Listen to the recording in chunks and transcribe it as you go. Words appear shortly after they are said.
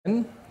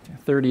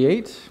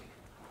38.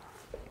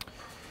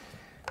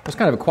 That's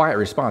kind of a quiet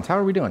response. How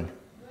are we doing?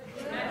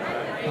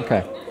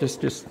 Okay,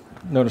 just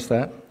notice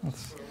that.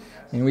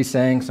 We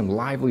sang some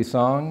lively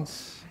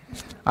songs.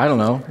 I don't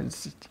know.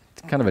 It's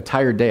kind of a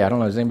tired day. I don't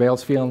know. Is anybody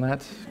else feeling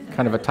that?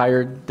 Kind of a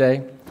tired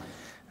day?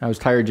 I was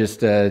tired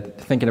just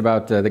thinking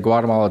about the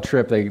Guatemala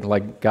trip. They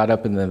got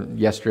up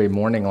yesterday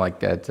morning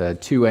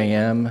at 2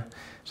 a.m.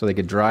 so they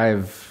could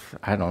drive,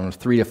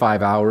 3 to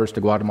 5 hours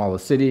to Guatemala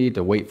City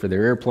to wait for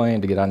their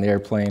airplane, to get on the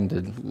airplane,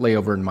 to lay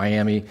over in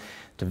Miami,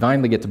 to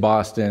finally get to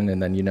Boston,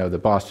 and then, the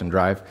Boston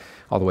drive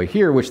all the way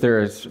here, which there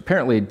is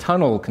apparently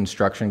tunnel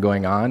construction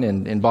going on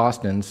in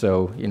Boston,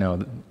 so,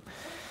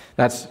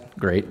 that's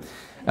great.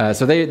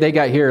 So they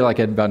got here at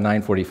about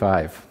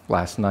 9:45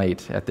 last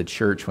night at the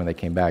church when they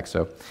came back,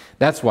 so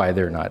that's why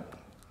they're not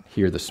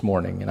here this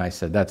morning. And I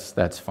said,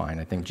 that's fine.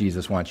 I think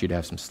Jesus wants you to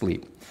have some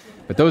sleep.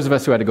 But those of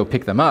us who had to go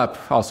pick them up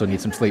also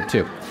need some sleep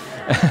too.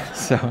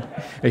 So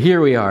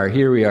here we are.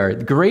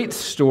 Great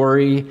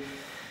story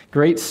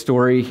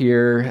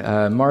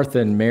here. Martha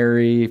and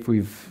Mary, if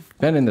we've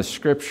been in the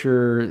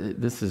scripture,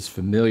 this is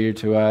familiar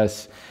to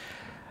us.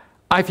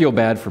 I feel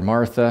bad for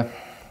Martha.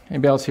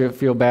 Anybody else here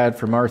feel bad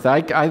for Martha?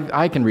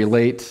 I can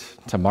relate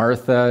to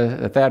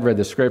Martha. Thad read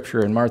the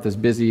scripture, and Martha's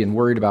busy and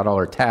worried about all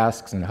her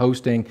tasks and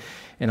hosting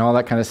and all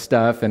that kind of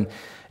stuff. And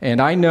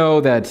I know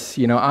that,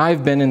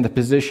 I've been in the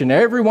position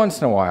every once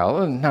in a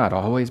while, not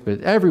always,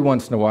 but every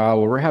once in a while,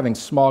 where we're having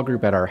small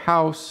group at our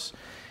house,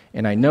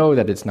 and I know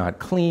that it's not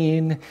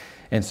clean.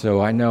 And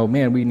so I know,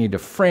 we need to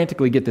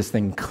frantically get this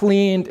thing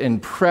cleaned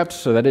and prepped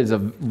so that it is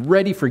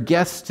ready for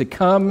guests to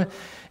come.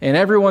 And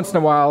every once in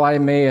a while, I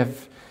may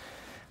have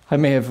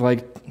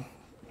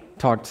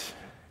talked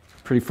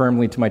pretty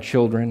firmly to my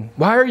children.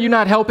 Why are you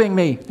not helping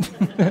me?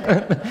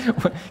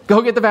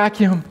 Go get the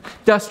vacuum,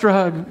 dust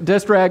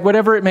rag,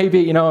 whatever it may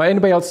be.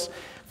 Anybody else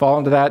fall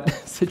into that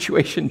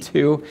situation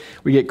too?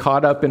 We get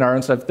caught up in our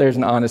own stuff. There's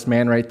an honest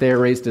man right there,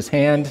 raised his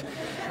hand.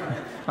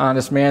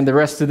 Honest man, the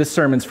rest of this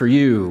sermon's for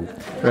you.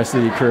 The rest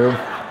of the crew,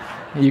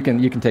 you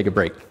can take a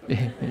break.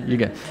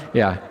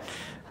 Yeah.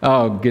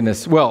 Oh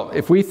goodness. Well,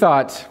 if we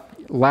thought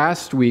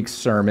last week's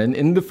sermon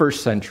in the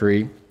first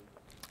century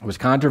was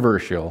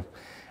controversial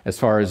as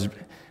far as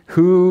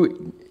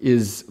who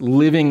is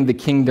living the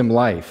kingdom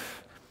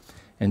life,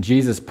 and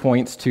Jesus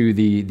points to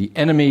the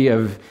enemy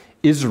of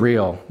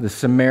Israel, the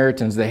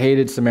Samaritans, the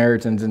hated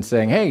Samaritans, and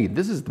saying, hey,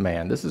 this is the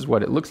man, this is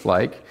what it looks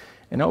like.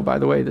 And oh, by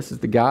the way, this is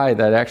the guy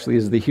that actually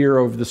is the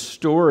hero of the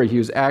story. He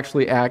was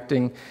actually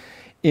acting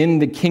in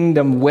the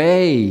kingdom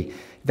way.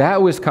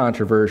 That was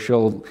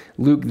controversial.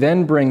 Luke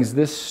then brings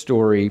this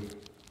story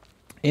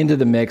into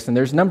the mix, and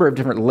there's a number of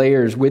different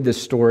layers with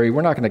this story.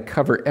 We're not going to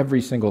cover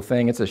every single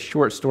thing. It's a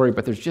short story,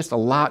 but there's just a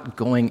lot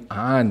going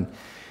on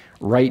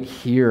right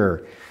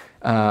here.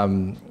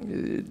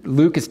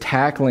 Luke is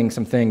tackling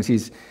some things. He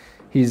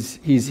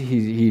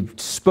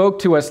spoke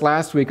to us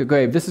last week.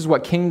 Okay, this is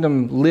what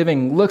kingdom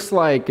living looks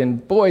like,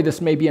 and boy,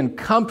 this may be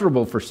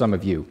uncomfortable for some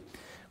of you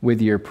with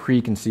your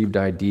preconceived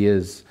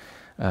ideas.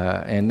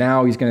 And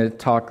now he's going to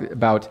talk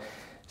about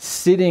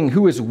sitting.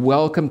 Who is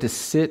welcome to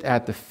sit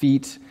at the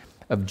feet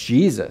of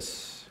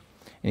Jesus?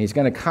 And he's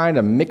going to kind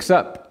of mix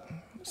up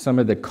some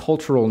of the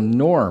cultural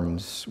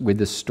norms with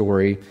this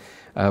story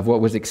of what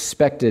was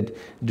expected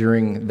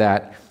during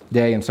that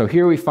day. And so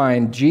here we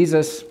find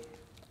Jesus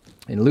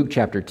in Luke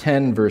chapter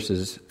 10,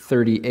 verses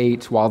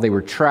 38, while they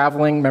were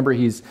traveling. Remember,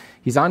 he's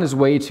on his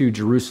way to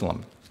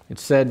Jerusalem. It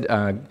said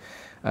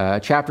a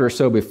chapter or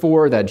so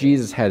before that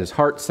Jesus had his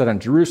heart set on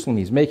Jerusalem.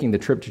 He's making the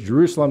trip to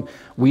Jerusalem.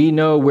 We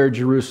know where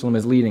Jerusalem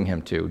is leading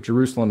him to.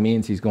 Jerusalem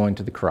means he's going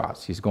to the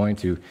cross. He's going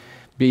to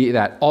be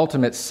that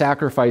ultimate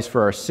sacrifice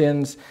for our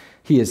sins.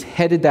 He is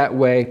headed that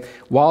way.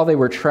 While they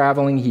were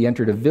traveling, he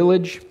entered a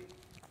village,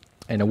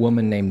 and a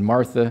woman named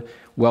Martha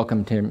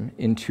welcomed him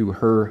into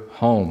her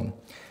home.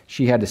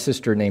 She had a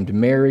sister named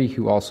Mary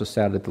who also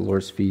sat at the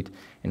Lord's feet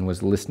and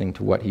was listening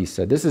to what he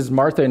said. This is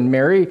Martha and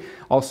Mary.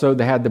 Also,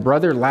 they had the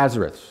brother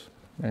Lazarus.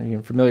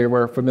 We're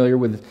familiar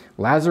with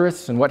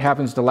Lazarus and what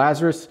happens to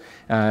Lazarus.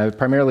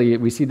 Primarily,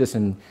 we see this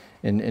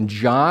in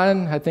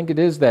John, I think it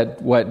is, that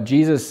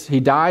he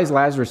dies,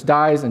 Lazarus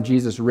dies, and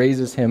Jesus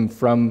raises him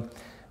from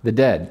the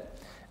dead.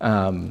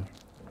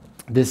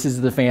 This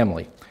is the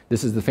family.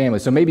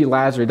 So maybe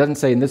Lazarus, it doesn't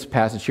say in this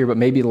passage here, but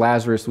maybe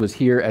Lazarus was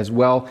here as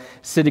well,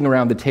 sitting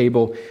around the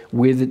table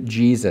with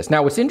Jesus.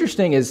 Now, what's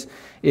interesting is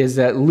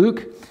that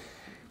Luke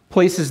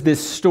places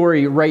this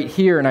story right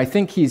here, and I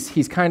think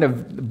he's kind of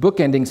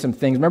bookending some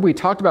things. Remember, we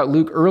talked about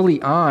Luke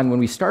early on when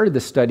we started the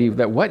study,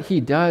 that what he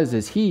does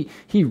is he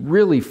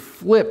really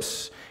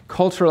flips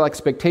cultural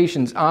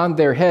expectations on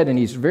their head, and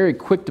he's very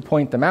quick to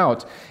point them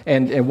out.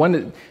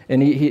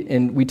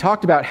 And we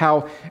talked about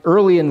how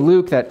early in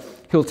Luke that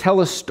he'll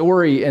tell a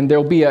story, and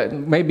there'll be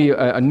maybe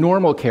a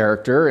normal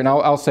character, and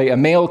I'll say a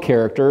male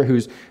character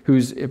who's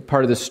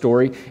part of the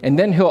story, and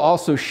then he'll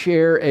also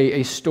share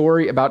a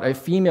story about a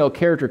female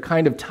character,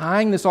 kind of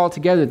tying this all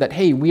together. That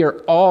hey, we are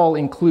all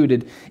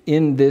included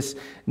in this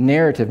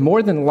narrative.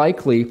 More than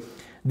likely,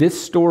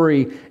 This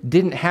story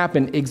didn't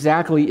happen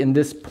exactly in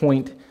this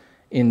point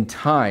in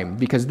time,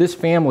 because this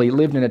family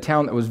lived in a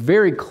town that was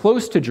very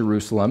close to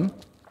Jerusalem,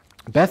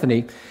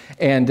 Bethany,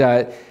 and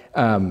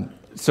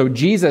so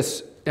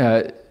Jesus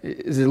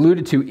is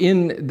alluded to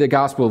in the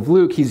Gospel of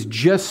Luke. He's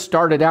just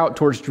started out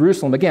towards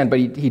Jerusalem again, but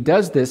he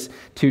does this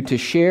to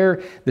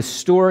share the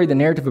story, the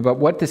narrative about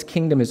what this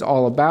kingdom is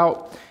all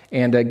about,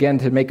 and again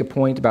to make a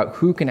point about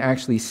who can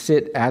actually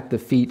sit at the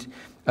feet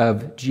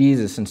of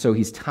Jesus. And so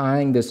he's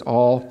tying this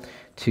all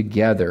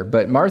together.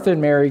 But Martha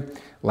and Mary,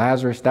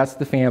 Lazarus, that's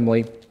the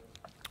family.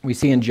 We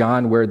see in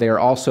John where they are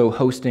also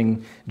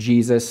hosting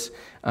Jesus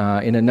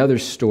in another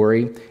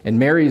story, and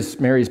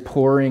Mary's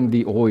pouring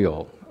the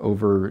oil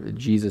over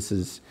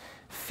Jesus's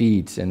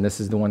feet. And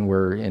this is the one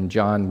where in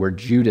John where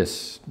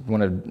Judas,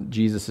 one of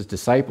Jesus's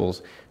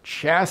disciples,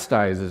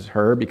 chastises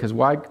her because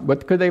why?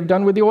 What could they have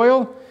done with the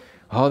oil?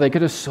 Oh, they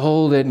could have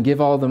sold it and give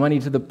all the money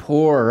to the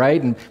poor,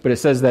 right? But it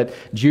says that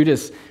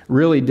Judas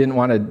really didn't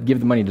want to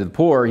give the money to the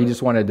poor. He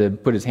just wanted to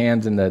put his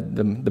hands in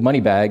the money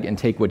bag and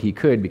take what he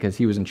could because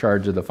he was in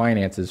charge of the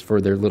finances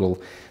for their little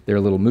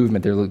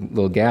movement, their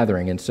little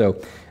gathering. And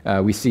so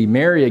we see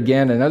Mary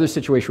again, another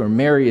situation where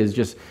Mary is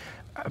just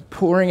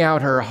pouring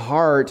out her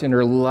heart and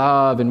her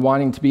love and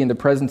wanting to be in the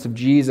presence of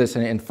Jesus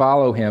and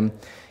follow him.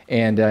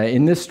 And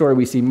in this story,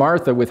 we see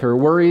Martha with her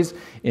worries.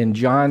 In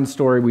John's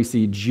story, we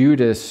see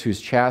Judas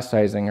who's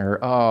chastising her.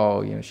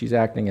 Oh, she's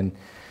acting in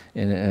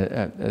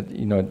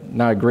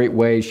not a great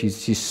way.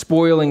 She's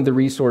spoiling the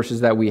resources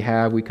that we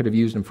have. We could have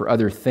used them for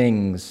other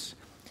things.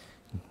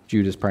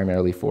 Judas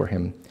primarily for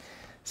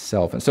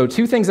himself. And so,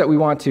 two things that we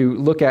want to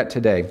look at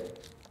today.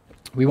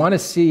 We want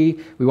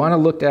to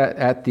look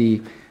at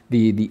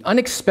the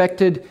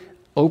unexpected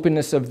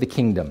openness of the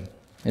kingdom.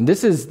 And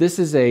this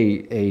is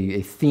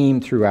a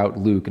theme throughout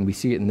Luke, and we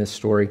see it in this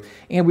story.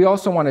 And we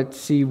also want to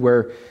see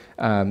where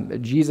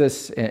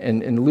Jesus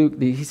and Luke,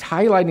 he's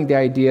highlighting the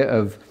idea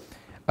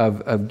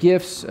of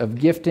gifts, of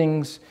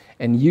giftings,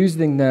 and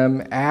using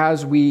them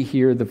as we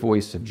hear the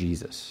voice of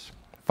Jesus,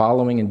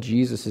 following in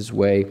Jesus'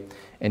 way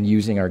and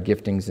using our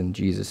giftings in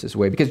Jesus'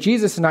 way. Because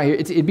Jesus is not here.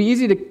 It'd be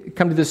easy to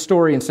come to this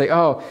story and say,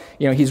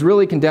 he's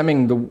really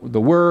condemning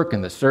the work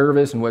and the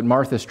service and what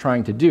Martha's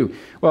trying to do.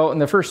 Well, in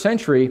the first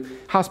century,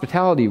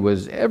 hospitality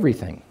was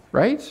everything,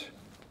 right?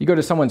 You go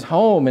to someone's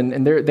home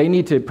and they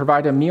need to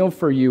provide a meal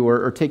for you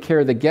or take care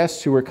of the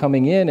guests who are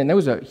coming in. And it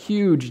was a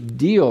huge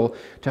deal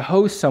to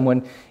host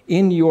someone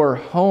in your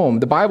home.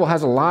 The Bible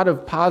has a lot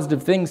of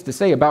positive things to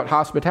say about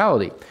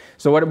hospitality.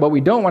 So what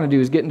we don't want to do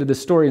is get into this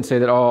story and say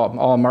that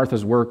all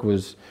Martha's work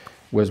was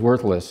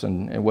worthless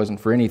and it wasn't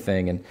for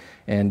anything.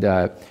 And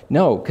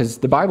no, because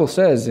the Bible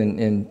says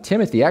in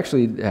Timothy,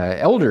 actually,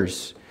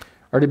 elders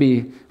are to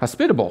be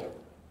hospitable,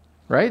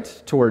 right,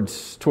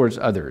 towards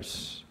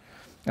others.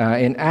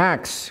 In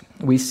Acts,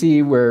 we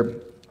see where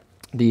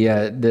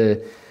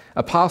the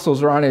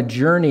apostles are on a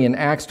journey in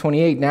Acts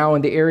 28. Now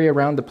in the area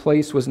around the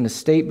place was an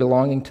estate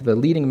belonging to the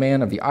leading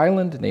man of the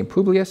island named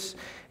Publius,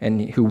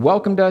 and who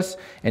welcomed us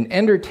and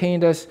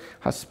entertained us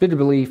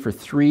hospitably for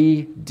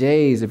 3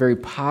 days. A very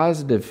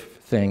positive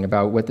thing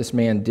about what this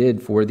man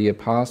did for the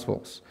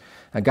apostles.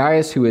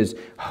 Gaius, who is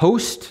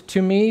host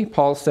to me,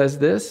 Paul says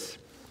this.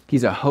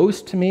 He's a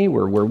host to me.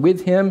 We're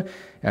with him.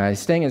 He's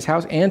staying in his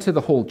house, and to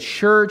the whole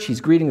church. He's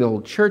greeting the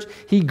whole church.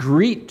 He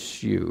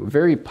greets you.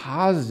 Very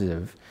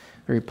positive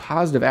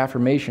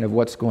affirmation of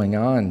what's going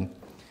on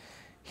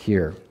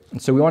here.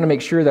 And so we want to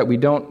make sure that we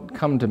don't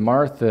come to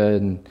Martha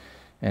and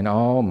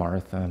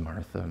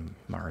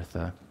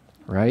Martha,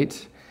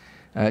 right?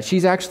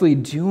 She's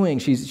actually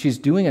she's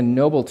doing a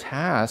noble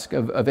task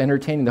of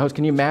entertaining the host.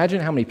 Can you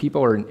imagine how many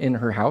people are in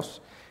her house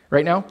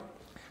right now?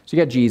 So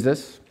you got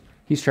Jesus.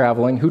 He's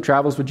traveling. Who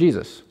travels with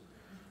Jesus?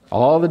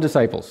 All the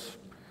disciples.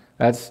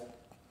 That's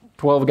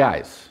 12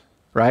 guys,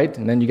 right?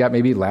 And then you got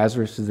maybe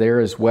Lazarus is there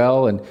as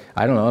well. And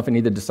I don't know if any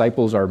of the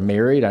disciples are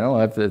married. I don't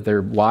know if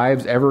their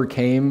wives ever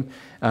came,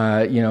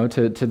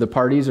 to the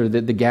parties or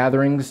the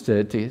gatherings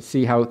to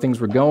see how things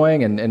were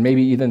going. And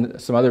maybe even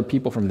some other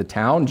people from the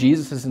town.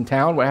 Jesus is in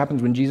town. What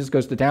happens when Jesus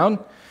goes to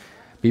town?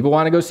 People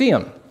want to go see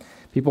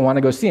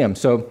him.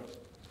 So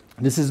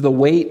this is the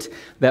weight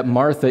that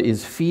Martha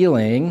is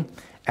feeling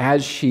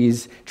as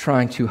she's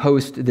trying to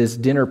host this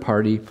dinner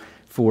party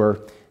for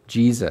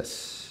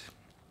Jesus.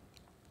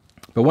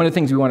 But one of the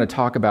things we want to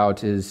talk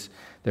about is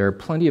there are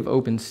plenty of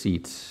open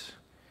seats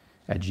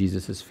at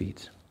Jesus'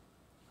 feet.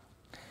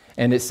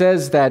 And it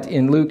says that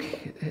in Luke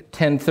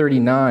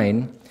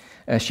 10:39,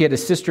 she had a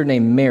sister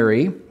named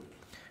Mary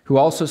who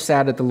also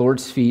sat at the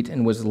Lord's feet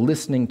and was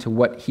listening to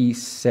what he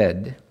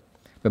said.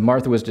 But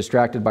Martha was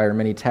distracted by her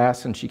many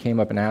tasks, and she came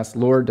up and asked,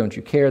 "Lord, don't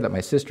you care that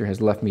my sister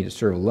has left me to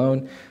serve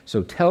alone?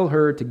 So tell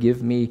her to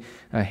give me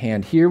a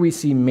hand." Here we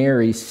see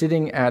Mary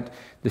sitting at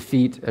the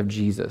feet of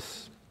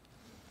Jesus.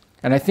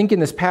 And I think in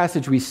this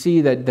passage we see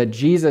that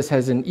Jesus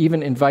has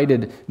even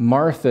invited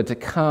Martha to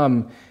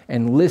come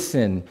and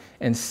listen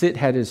and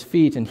sit at his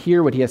feet and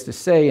hear what he has to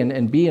say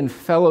and be in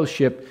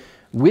fellowship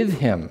with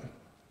him.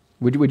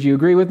 Would you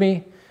agree with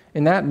me?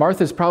 in that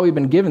Martha's probably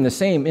been given the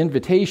same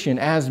invitation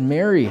as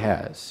Mary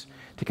has,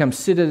 to come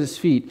sit at his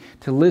feet,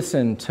 to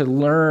listen, to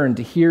learn,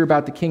 to hear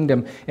about the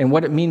kingdom and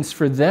what it means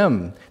for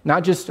them.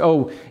 Not just,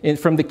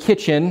 from the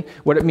kitchen,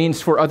 what it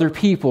means for other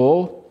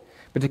people,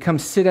 but to come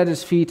sit at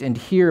his feet and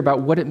hear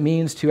about what it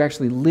means to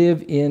actually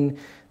live in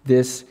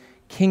this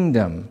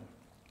kingdom.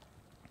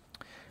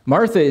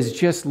 Martha is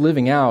just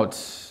living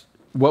out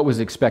what was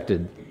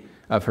expected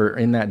of her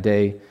in that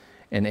day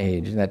and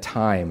age, in that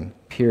time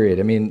period.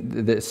 I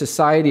mean, the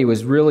society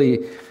was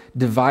really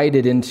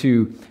divided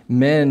into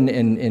men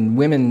and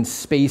women's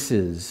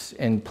spaces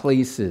and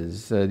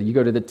places. You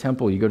go to the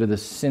temple, you go to the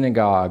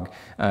synagogue.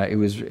 It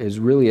was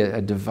really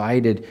a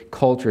divided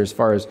culture as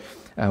far as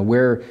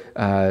where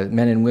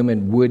men and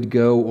women would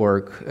go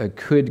or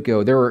could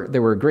go.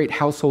 There were great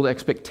household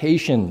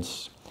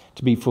expectations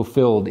to be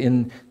fulfilled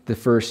in the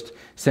first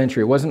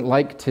century. It wasn't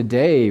like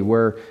today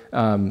where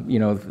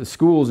the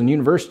schools and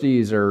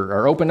universities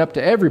are open up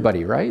to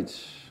everybody, right?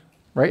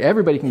 Right?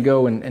 Everybody can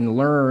go and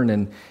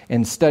learn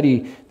and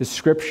study the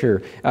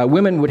Scripture.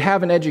 Women would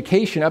have an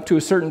education up to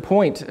a certain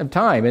point of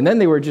time, and then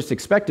they were just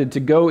expected to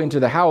go into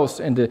the house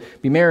and to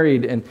be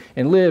married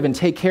and live and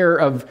take care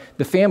of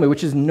the family,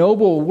 which is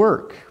noble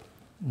work.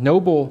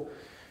 Noble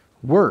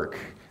work.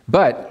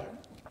 But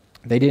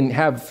they didn't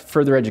have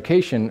further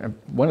education.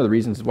 One of the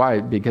reasons why,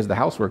 because the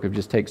housework would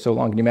just take so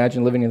long. Can you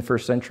imagine living in the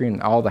first century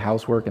and all the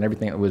housework and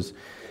everything that was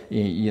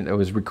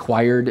was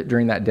required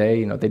during that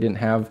day? They didn't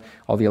have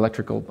all the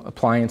electrical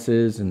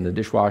appliances and the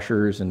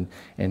dishwashers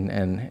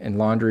and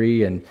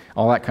laundry and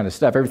all that kind of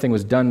stuff. Everything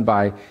was done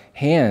by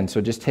hand, so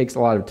it just takes a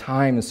lot of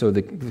time. And so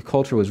the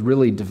culture was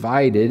really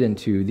divided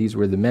into, these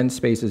were the men's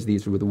spaces,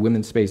 these were the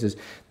women's spaces.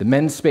 The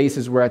men's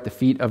spaces were at the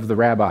feet of the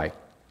rabbi.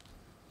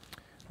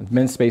 The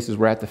men's spaces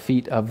were at the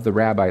feet of the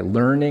rabbi,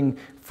 learning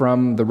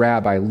from the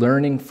rabbi,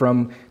 learning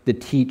from the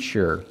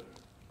teacher.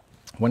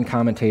 One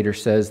commentator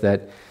says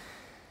that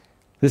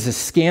this is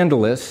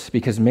scandalous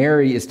because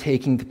Mary is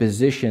taking the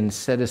position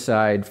set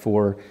aside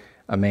for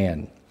a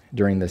man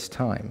during this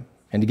time.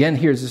 And again,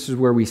 this is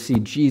where we see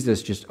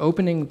Jesus just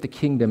opening the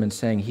kingdom and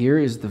saying, here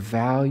is the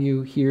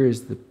value, here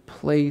is the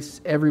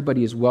place.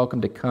 Everybody is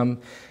welcome to come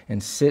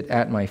and sit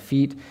at my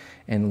feet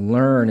and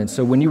learn. And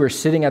so when you were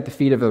sitting at the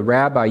feet of a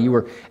rabbi, you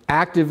were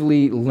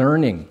actively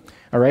learning.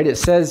 All right, it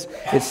says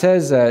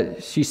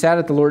she sat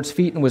at the Lord's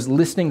feet and was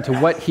listening to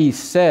what he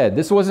said.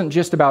 This wasn't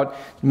just about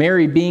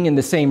Mary being in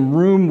the same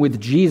room with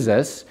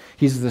Jesus.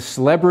 He's the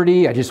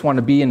celebrity. I just want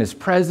to be in his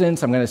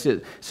presence. I'm going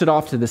to sit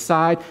off to the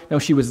side. No,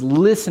 she was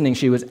listening.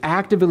 She was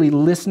actively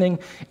listening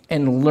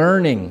and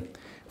learning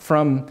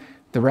from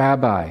the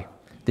rabbi,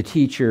 the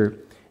teacher,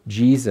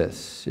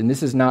 Jesus. And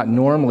this is not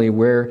normally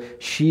where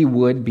she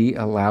would be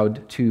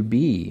allowed to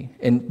be.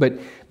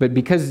 But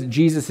because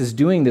Jesus is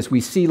doing this, we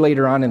see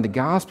later on in the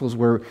Gospels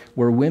where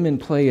women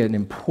play an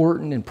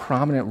important and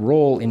prominent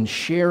role in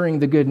sharing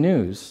the good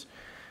news.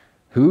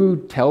 Who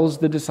tells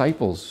the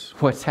disciples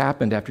what's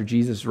happened after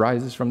Jesus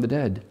rises from the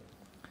dead?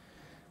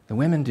 The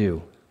women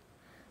do.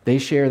 They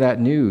share that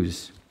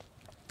news.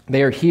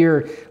 They are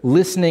here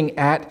listening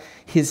at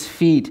his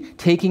feet,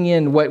 taking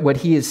in what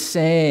he is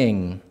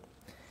saying,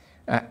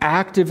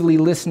 actively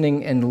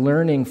listening and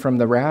learning from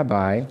the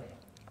rabbi.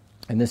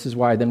 And this is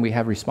why then we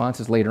have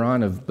responses later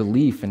on of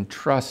belief and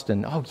trust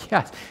and, oh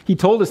yes, he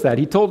told us that,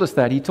 he told us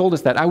that, he told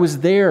us that. I was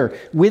there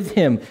with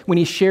him when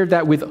he shared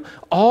that with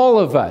all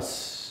of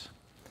us.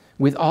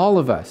 With all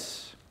of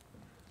us.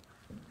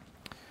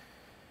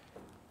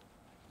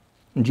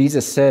 And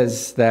Jesus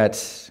says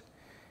that,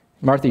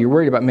 Martha, you're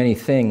worried about many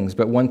things,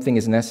 but one thing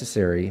is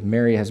necessary.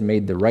 Mary has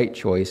made the right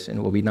choice, and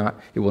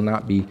it will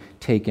not be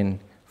taken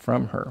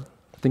from her.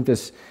 I think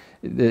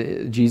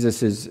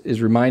Jesus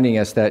is reminding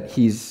us that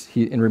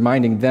in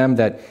reminding them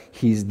that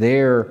he's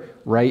there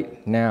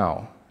right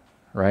now,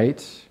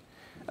 right?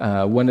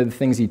 One of the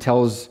things he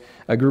tells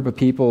a group of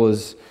people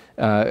is,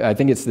 I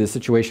think it's the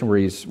situation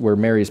where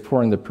Mary is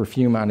pouring the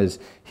perfume on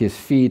his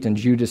feet, and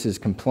Judas is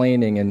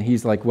complaining, and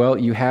he's like, well,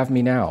 you have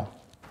me now,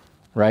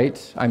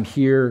 right? I'm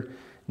here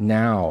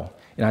now,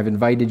 and I've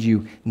invited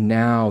you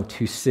now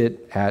to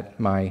sit at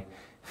my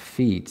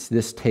feet.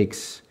 This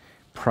takes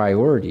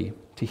priority.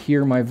 To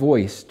hear my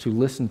voice, to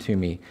listen to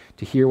me,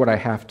 to hear what I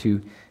have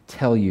to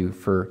tell you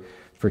for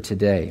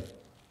today.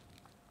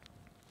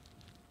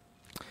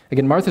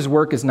 Again, Martha's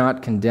work is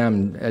not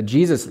condemned.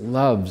 Jesus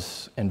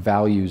loves and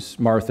values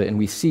Martha, and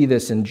we see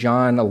this in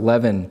John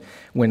 11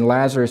 when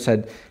Lazarus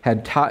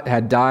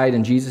had died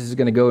and Jesus is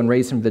going to go and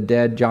raise him from the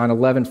dead. John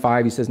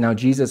 11:5, he says, now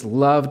Jesus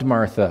loved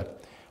Martha,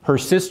 her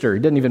sister. He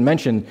didn't even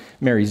mention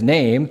Mary's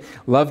name.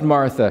 Loved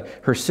Martha,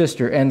 her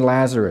sister, and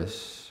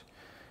Lazarus.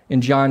 In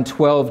John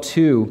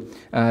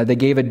 12:2, they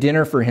gave a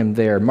dinner for him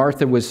there.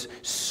 Martha was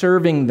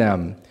serving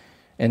them,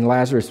 and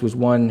Lazarus was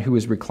one who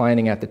was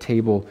reclining at the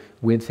table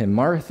with him.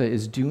 Martha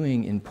is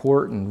doing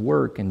important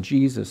work, and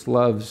Jesus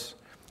loves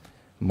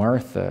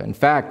Martha. In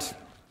fact,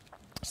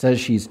 it says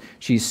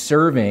she's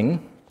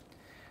serving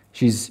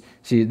This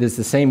is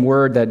the same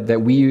word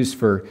that we use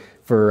for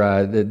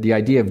the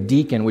idea of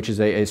deacon, which is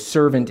a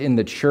servant in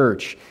the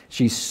church.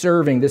 She's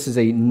serving. This is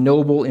a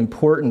noble,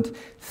 important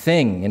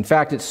thing. In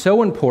fact, it's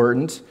so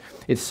important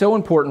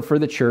for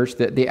the church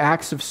that the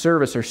acts of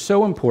service are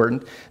so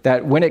important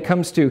that when it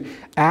comes to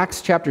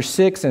Acts chapter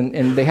 6,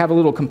 and they have a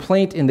little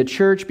complaint in the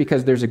church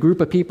because there's a group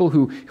of people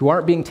who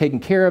aren't being taken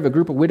care of, a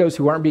group of widows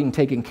who aren't being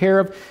taken care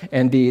of,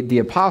 and the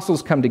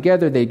apostles come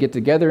together, they get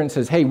together and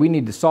says, hey, we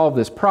need to solve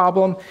this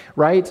problem,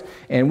 right?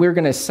 And we're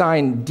going to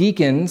assign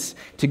deacons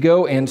to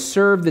go and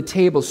serve the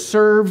table,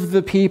 serve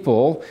the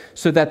people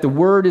so that the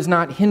word is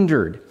not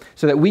hindered,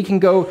 so that we can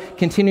go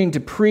continuing to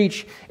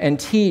preach and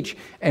teach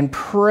and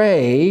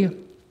pray.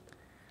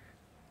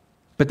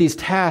 But these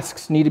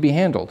tasks need to be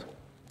handled.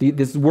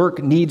 This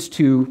work needs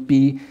to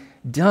be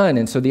done.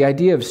 And so the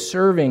idea of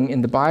serving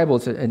in the Bible,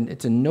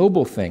 it's a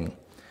noble thing.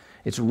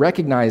 It's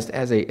recognized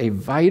as a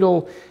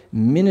vital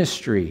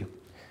ministry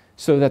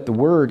so that the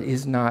word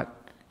is not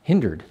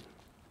hindered.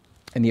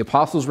 And the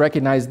apostles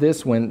recognized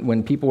this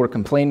when people were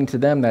complaining to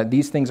them that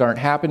these things aren't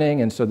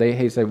happening. And so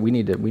they said, we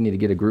need to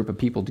get a group of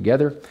people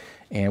together,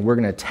 and we're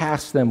going to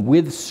task them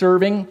with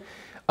serving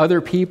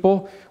other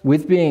people,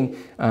 with being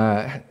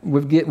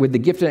with the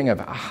gifting of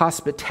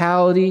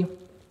hospitality.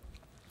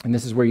 And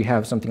this is where you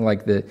have something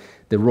like the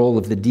role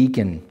of the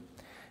deacon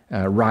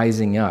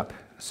rising up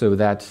so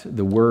that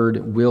the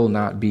word will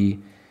not be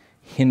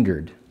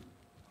hindered.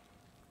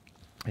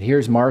 And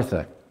here's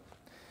Martha.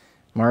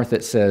 Martha,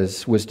 it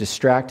says, was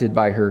distracted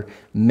by her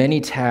many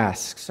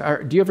tasks.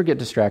 Do you ever get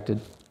distracted?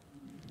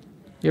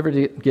 You ever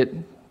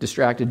get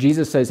distracted?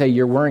 Jesus says, hey,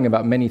 you're worrying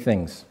about many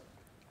things.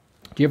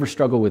 Do you ever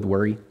struggle with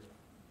worry?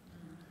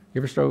 You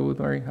ever struggle with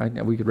worry?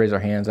 We could raise our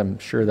hands. I'm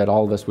sure that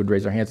all of us would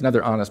raise our hands.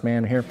 Another honest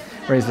man here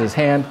raises his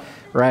hand.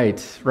 Right.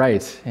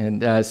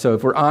 And so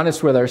if we're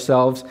honest with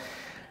ourselves,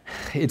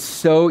 it's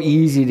so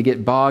easy to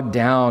get bogged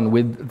down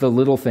with the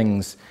little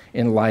things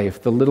in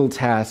life, the little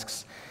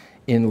tasks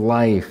in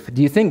life.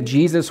 Do you think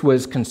Jesus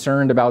was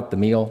concerned about the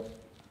meal?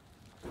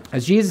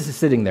 As Jesus is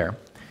sitting there,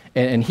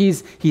 and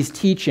he's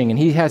teaching, and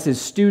he has his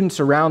students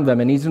around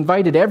them, and he's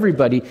invited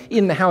everybody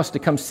in the house to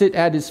come sit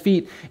at his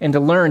feet and to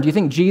learn. Do you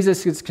think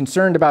Jesus is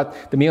concerned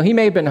about the meal? He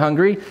may have been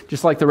hungry,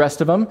 just like the rest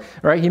of them,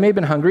 right? He may have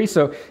been hungry,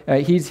 so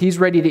he's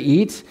ready to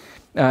eat.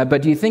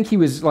 But do you think he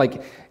was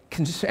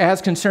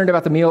as concerned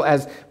about the meal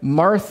as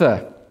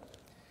Martha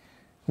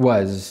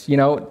was? You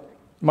know,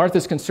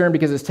 Martha's concerned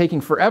because it's taking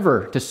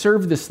forever to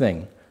serve this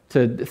thing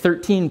to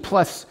 13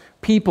 plus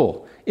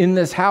people in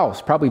this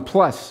house, probably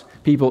plus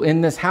people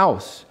in this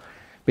house.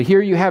 But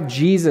here you have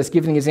Jesus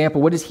giving an example.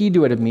 What does he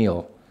do at a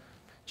meal?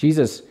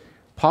 Jesus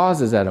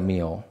pauses at a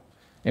meal.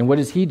 And what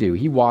does he do?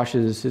 He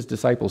washes his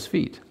disciples'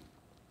 feet.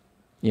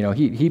 You know,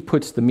 he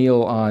puts the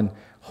meal on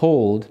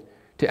hold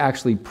to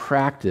actually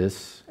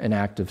practice an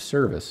act of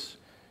service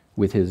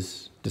with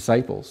his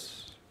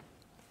disciples.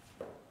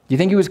 Do you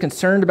think he was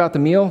concerned about the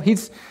meal?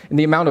 He's in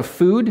the amount of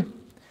food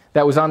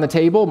that was on the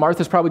table.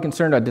 Martha's probably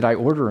concerned, did I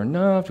order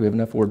enough? Do we have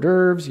enough hors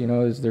d'oeuvres? You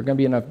know, is there going to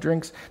be enough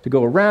drinks to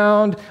go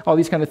around? All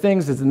these kind of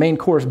things. Is the main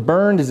course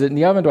burned? Is it in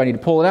the oven? Do I need to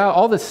pull it out?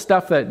 All this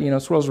stuff that,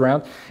 swirls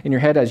around in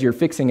your head as you're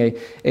fixing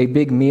a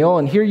big meal.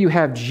 And here you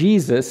have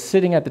Jesus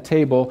sitting at the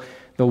table,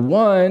 the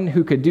one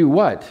who could do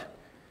what?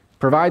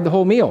 Provide the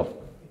whole meal.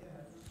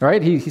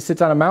 Right? He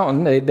sits on a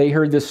mountain. They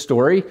heard this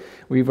story.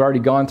 We've already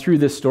gone through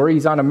this story.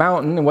 He's on a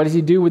mountain, and what does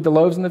he do with the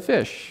loaves and the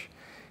fish?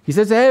 He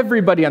says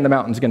everybody on the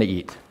mountain is going to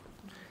eat.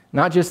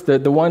 Not just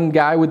the one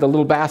guy with the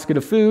little basket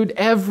of food.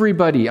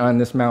 Everybody on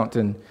this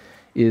mountain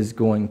is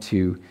going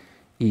to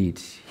eat.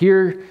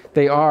 Here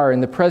they are in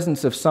the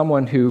presence of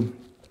someone who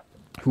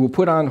will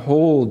put on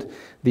hold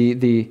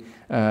the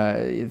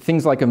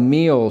things like a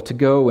meal to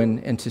go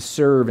and to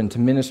serve and to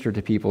minister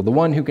to people. The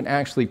one who can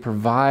actually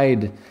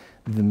provide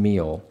the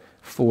meal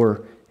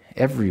for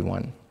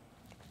everyone.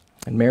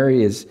 And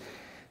Mary is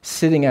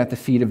sitting at the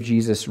feet of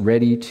Jesus,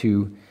 ready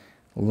to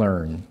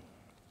learn.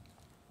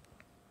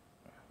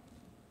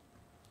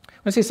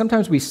 I want to say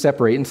sometimes we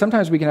separate, and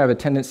sometimes we can have a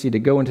tendency to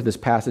go into this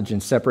passage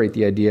and separate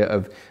the idea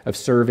of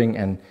serving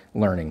and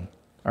learning.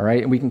 All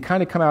right? And we can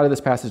kind of come out of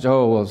this passage,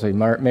 say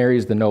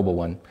Mary's the noble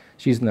one.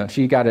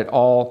 She got it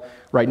all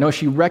right. No,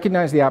 she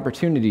recognized the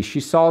opportunity.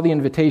 She saw the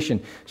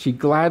invitation. She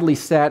gladly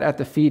sat at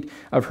the feet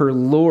of her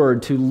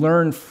Lord to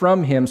learn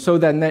from him so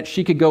that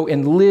she could go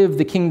and live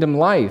the kingdom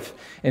life.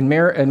 And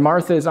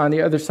Martha is on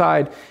the other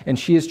side, and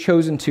she has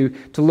chosen to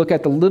look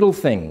at the little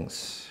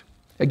things.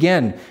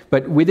 Again,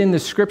 but within the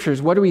scriptures,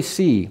 what do we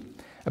see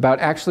about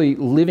actually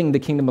living the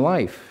kingdom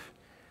life?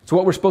 It's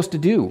what we're supposed to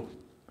do.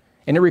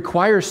 And it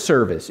requires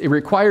service. It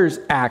requires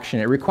action.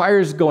 It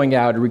requires going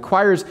out. It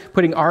requires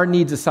putting our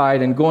needs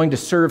aside and going to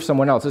serve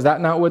someone else. Is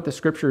that not what the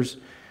scriptures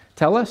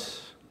tell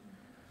us?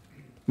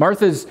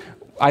 Martha's,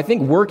 I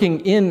think, working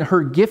in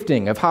her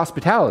gifting of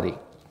hospitality.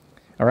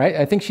 All right?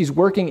 I think she's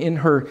working in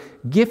her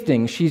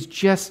gifting. She's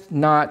just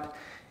not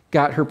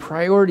got her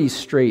priorities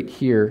straight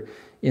here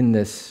in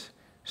this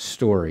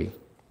story.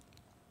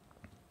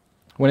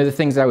 One of the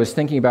things I was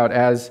thinking about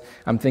as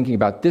I'm thinking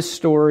about this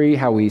story,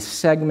 how we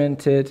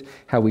segment it,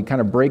 how we kind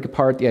of break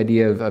apart the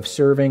idea of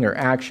serving or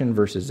action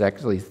versus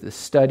actually the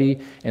study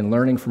and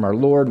learning from our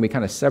Lord, and we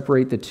kind of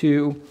separate the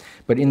two.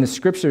 But in the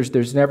Scriptures,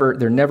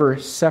 they're never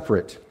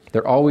separate.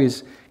 They're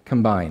always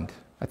combined.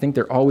 I think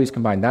they're always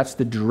combined. That's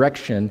the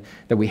direction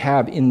that we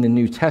have in the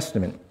New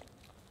Testament.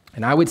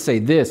 And I would say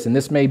this, and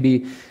this may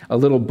be a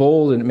little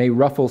bold and it may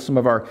ruffle some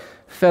of our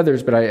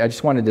feathers, but I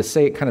just wanted to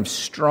say it kind of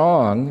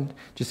strongly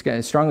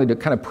to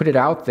kind of put it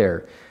out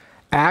there.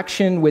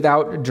 Action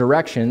without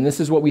direction, this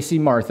is what we see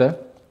Martha.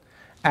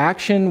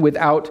 Action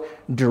without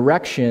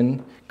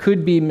direction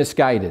could be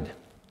misguided.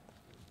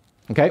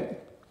 Okay?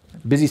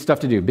 Busy stuff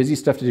to do.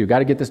 Got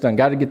to get this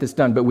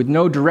done. But with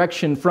no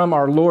direction from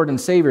our Lord and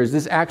Savior, is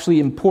this actually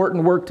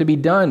important work to be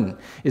done?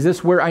 Is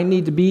this where I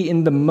need to be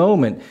in the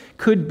moment?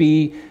 Could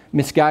be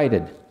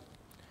misguided.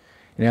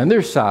 And on the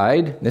other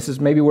side, this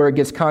is maybe where it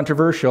gets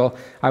controversial,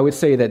 I would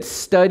say that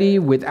study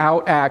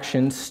without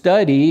action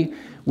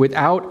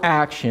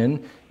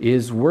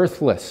is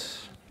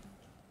worthless.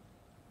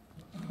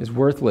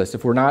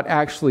 If we're not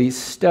actually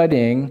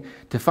studying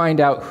to find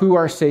out who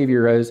our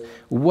Savior is,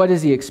 what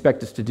does He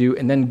expect us to do,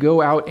 and then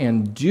go out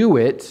and do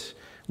it,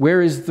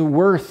 where is the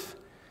worth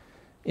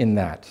in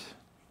that?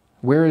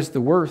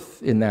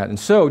 And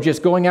so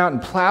just going out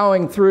and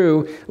plowing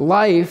through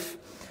life,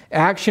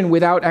 action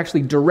without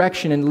actually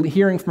direction and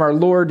hearing from our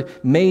Lord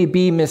may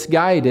be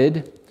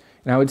misguided.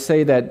 And I would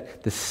say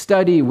that the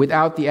study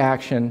without the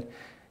action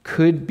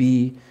could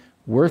be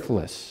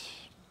worthless.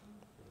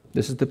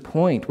 This is the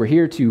point. We're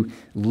here to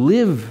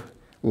live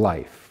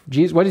life.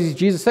 What does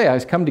Jesus say?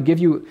 I've come to give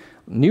you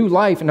new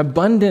life, an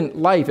abundant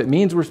life. It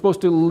means we're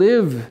supposed to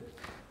live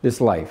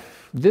this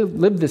life.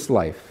 Live this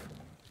life.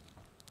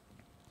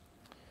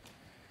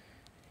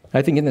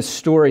 I think in this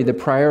story, the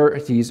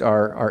priorities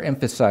are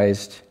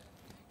emphasized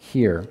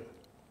here.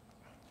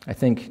 I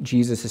think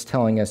Jesus is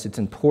telling us it's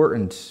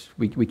important.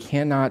 We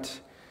cannot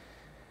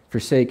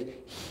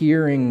forsake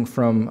hearing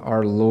from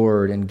our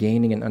Lord and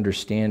gaining an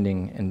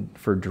understanding and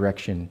for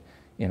direction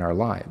in our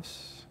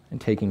lives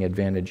and taking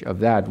advantage of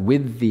that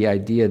with the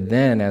idea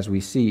then, as we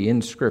see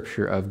in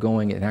Scripture, of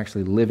going and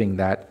actually living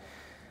that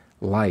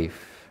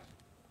life.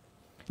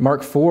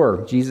 Mark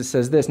 4, Jesus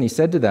says this, and He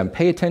said to them,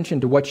 pay attention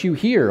to what you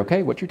hear,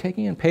 okay, what you're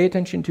taking in. Pay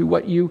attention to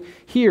what you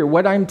hear,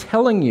 what I'm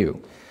telling you.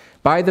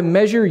 By the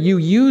measure you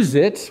use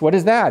it, what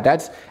is that?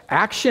 That's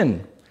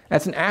action.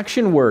 That's an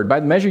action word. By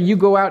the measure you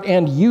go out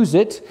and use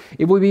it,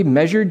 it will be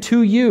measured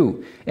to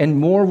you, and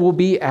more will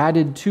be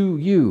added to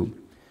you.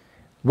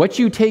 What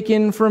you take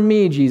in from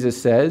me,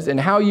 Jesus says, and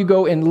how you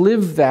go and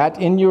live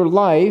that in your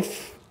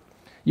life,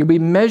 you'll be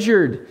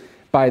measured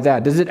by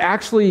that. Does it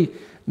actually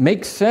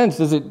make sense?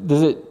 Can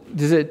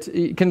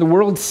the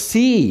world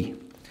see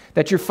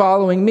that you're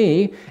following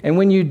me? And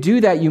when you do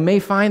that, you may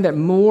find that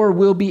more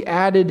will be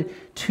added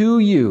to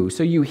you.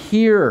 So you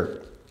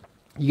hear,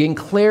 you gain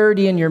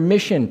clarity in your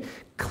mission,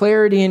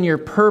 clarity in your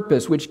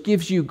purpose, which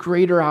gives you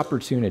greater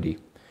opportunity.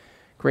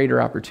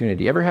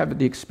 Ever have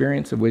the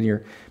experience of when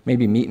you're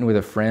maybe meeting with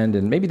a friend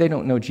and maybe they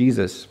don't know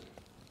Jesus,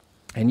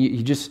 and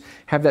you just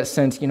have that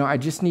sense, I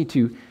just need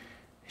to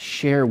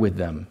share with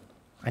them.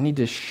 I need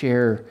to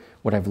share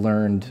what I've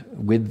learned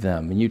with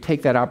them. And you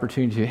take that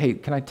opportunity to, hey,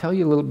 can I tell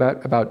you a little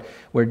bit about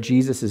where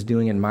Jesus is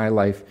doing in my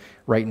life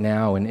right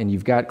now? And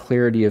you've got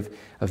clarity of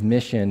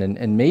mission.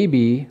 And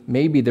maybe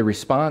the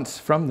response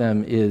from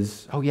them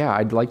is, oh yeah,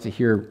 I'd like to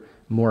hear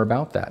more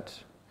about that.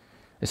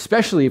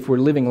 Especially if we're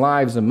living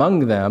lives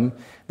among them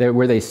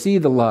where they see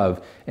the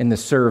love and the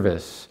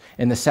service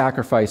and the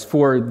sacrifice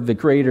for the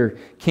greater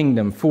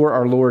kingdom, for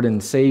our Lord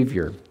and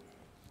Savior.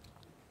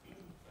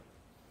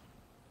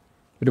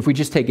 But if we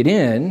just take it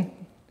in,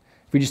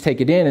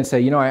 and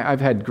say, I've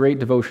had great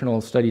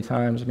devotional study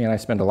times. I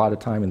spend a lot of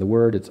time in the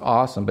Word. It's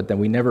awesome. But then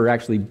we never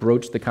actually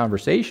broach the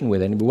conversation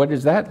with anybody. What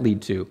does that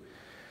lead to?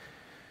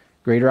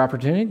 Greater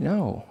opportunity?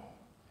 No.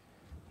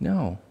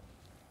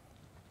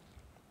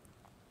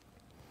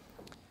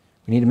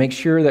 We need to make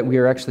sure that we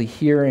are actually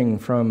hearing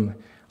from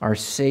our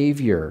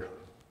Savior.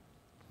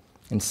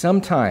 And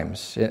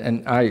sometimes,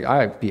 and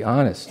I be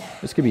honest,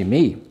 this could be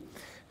me.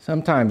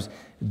 Sometimes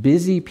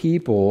busy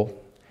people,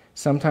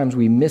 sometimes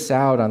we miss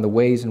out on the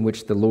ways in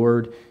which the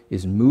Lord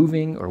is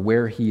moving or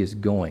where He is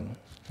going.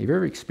 Have you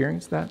ever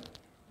experienced that?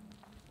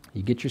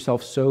 You get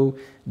yourself so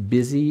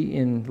busy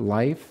in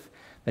life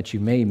that you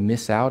may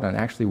miss out on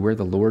actually where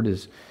the Lord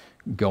is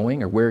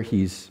going or where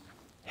He's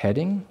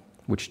heading,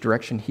 which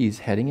direction He's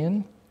heading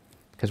in.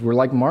 Because we're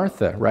like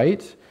Martha,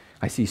 right?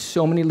 I see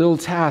so many little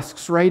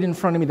tasks right in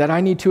front of me that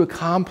I need to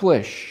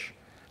accomplish.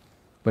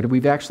 But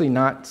we've actually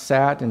not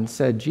sat and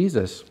said,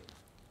 Jesus,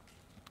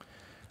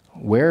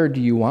 where do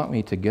you want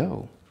me to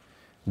go?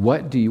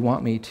 What do you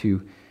want me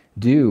to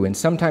do? And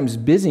sometimes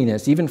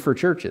busyness, even for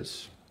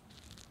churches,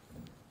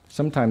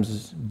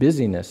 sometimes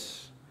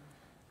busyness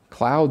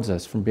clouds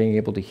us from being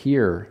able to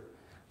hear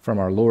from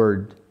our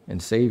Lord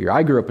and Savior.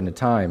 I grew up in a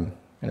time,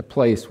 in a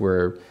place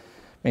where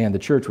man, the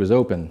church was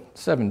open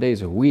 7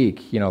 days a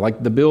week,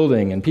 like the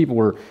building, and people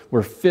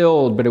were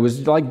filled, but it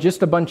was like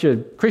just a bunch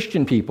of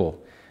Christian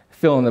people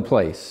filling the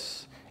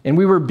place. And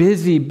we were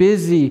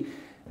busy.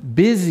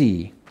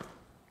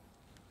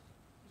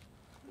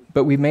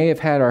 But we may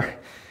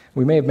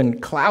have been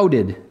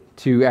clouded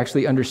to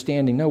actually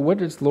understanding, no, what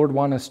does the Lord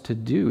want us to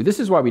do? This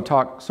is why we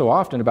talk so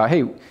often about,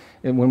 hey,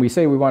 and when we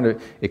say we want to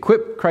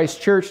equip Christ's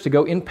church to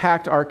go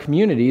impact our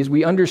communities,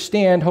 we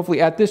understand,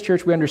 hopefully at this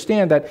church, we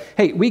understand that,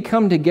 hey, we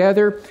come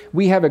together,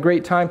 we have a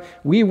great time,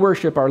 we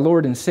worship our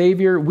Lord and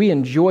Savior, we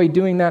enjoy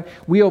doing that,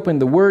 we open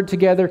the Word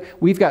together,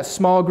 we've got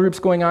small groups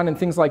going on and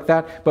things like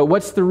that, but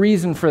what's the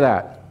reason for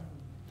that?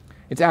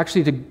 It's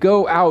actually to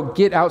go out,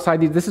 get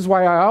outside. This is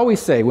why I always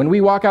say, when we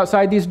walk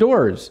outside these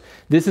doors,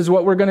 this is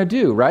what we're going to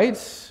do, right?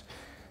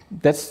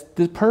 That's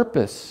the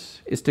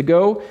purpose, is to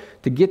go,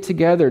 to get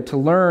together, to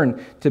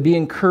learn, to be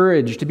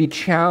encouraged, to be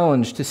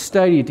challenged, to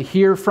study, to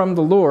hear from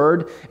the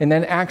Lord, and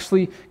then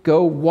actually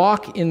go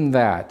walk in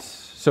that.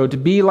 So to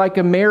be like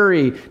a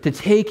Mary, to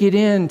take it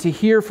in, to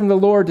hear from the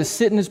Lord, to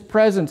sit in His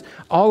presence,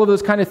 all of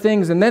those kind of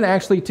things, and then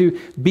actually to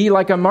be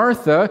like a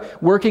Martha,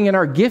 working in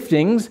our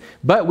giftings,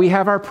 but we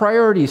have our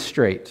priorities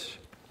straight.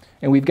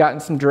 And we've gotten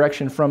some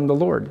direction from the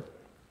Lord.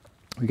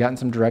 We've gotten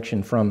some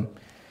direction from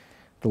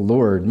the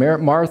Lord.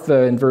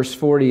 Martha, in verse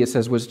 40, it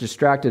says, was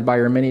distracted by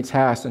her many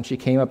tasks, and she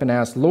came up and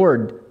asked,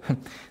 Lord,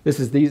 this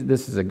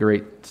is a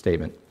great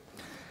statement.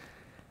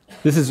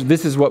 This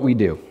is what we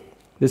do.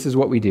 This is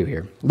what we do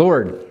here.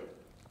 Lord,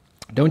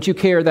 don't you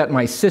care that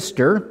my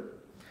sister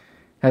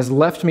has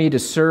left me to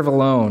serve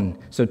alone?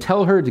 So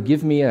tell her to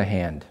give me a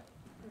hand.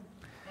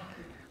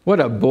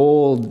 What a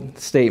bold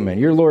statement.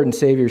 Your Lord and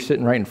Savior is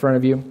sitting right in front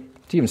of you.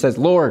 He even says,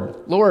 Lord,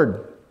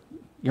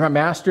 you're my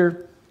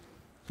master.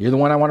 You're the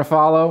one I want to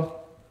follow.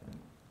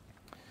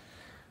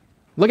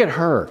 Look at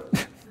her.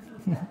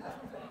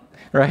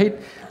 Right?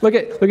 Look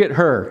at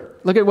her.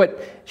 Look at what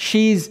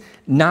she's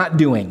not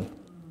doing.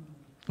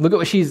 Look at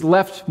what she's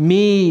left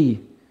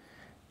me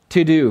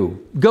to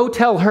do. Go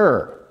tell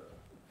her.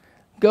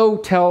 Go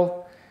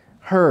tell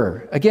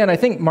her. Again, I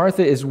think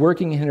Martha is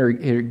working in her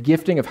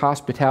gifting of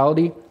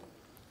hospitality,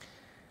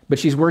 but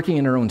she's working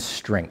in her own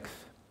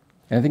strength.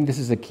 And I think this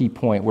is a key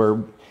point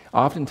where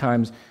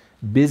oftentimes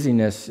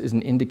busyness is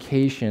an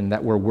indication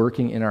that we're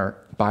working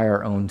by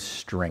our own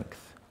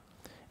strength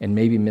and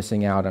maybe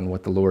missing out on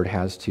what the Lord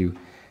has to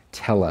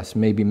tell us,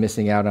 maybe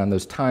missing out on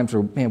those times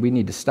where, man, we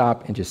need to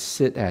stop and just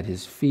sit at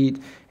His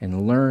feet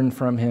and learn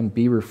from Him,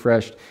 be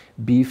refreshed,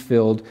 be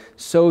filled,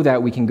 so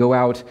that we can go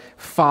out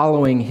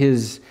following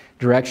His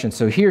direction.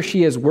 So here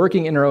she is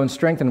working in her own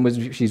strength, and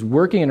when she's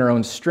working in her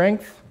own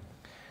strength,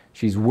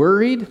 she's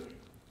worried.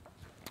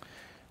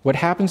 What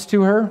happens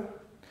to her?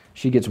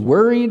 She gets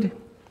worried,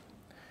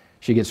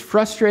 she gets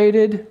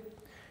frustrated,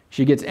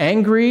 she gets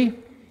angry,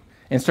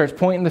 and starts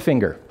pointing the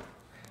finger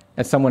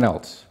at someone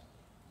else.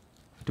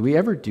 Do we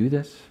ever do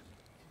this?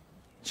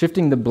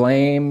 Shifting the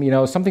blame,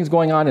 something's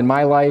going on in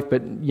my life,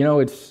 but,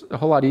 it's a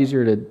whole lot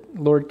easier to,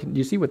 Lord, do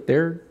you see what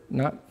they're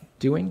not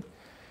doing?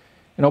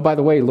 And oh, by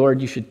the way,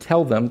 Lord, you should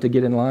tell them to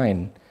get in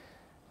line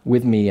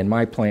with me and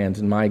my plans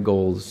and my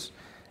goals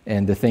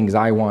and the things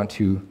I want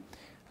to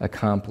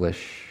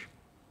accomplish.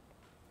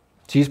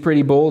 She's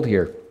pretty bold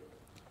here.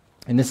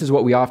 And this is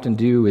what we often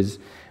do is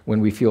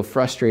when we feel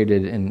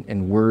frustrated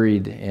and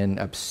worried and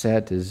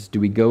upset is, do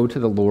we go to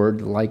the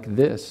Lord like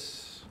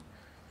this?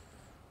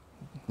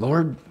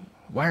 Lord,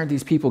 why aren't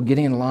these people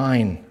getting in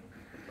line?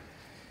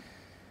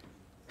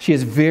 She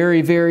has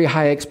very, very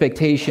high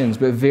expectations,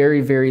 but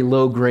very, very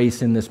low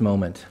grace in this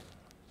moment,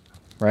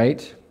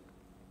 right?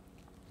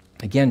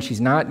 Again,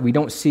 we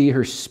don't see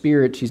her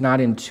spirit. She's not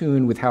in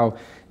tune with how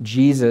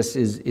Jesus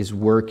is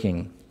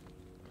working.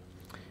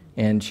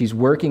 And she's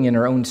working in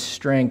her own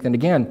strength. And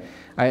again,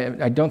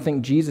 I don't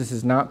think Jesus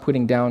is not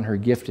putting down her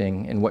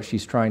gifting in what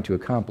she's trying to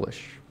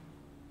accomplish.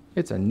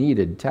 It's a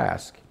needed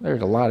task.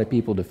 There's a lot of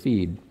people to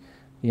feed.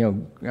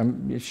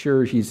 I'm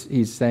sure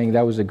he's saying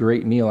that was a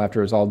great meal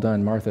after it was all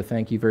done. Martha,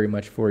 thank you very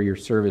much for your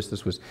service.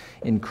 This was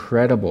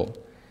incredible.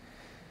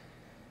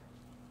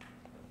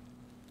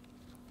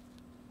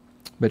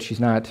 But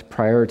she's not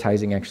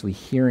prioritizing actually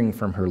hearing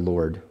from her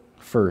Lord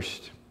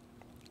first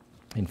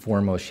and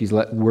foremost. She's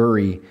let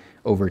worry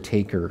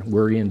overtake her.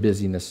 Worry and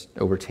busyness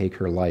overtake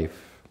her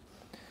life.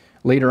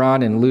 Later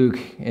on in Luke,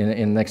 in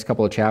the next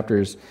couple of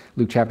chapters,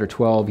 Luke chapter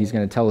 12, he's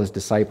going to tell his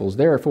disciples,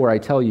 therefore I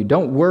tell you,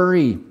 don't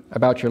worry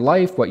about your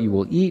life, what you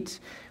will eat,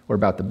 or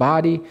about the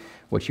body,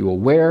 what you will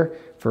wear,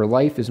 for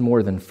life is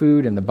more than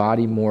food and the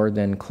body more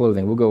than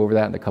clothing. We'll go over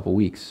that in a couple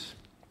weeks.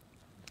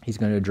 He's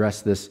going to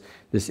address this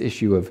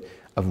issue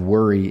of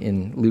worry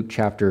in Luke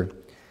chapter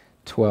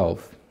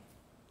 12.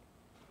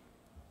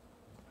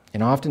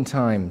 And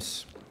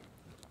oftentimes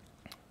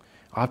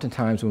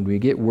when we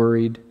get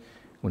worried,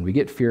 when we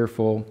get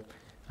fearful,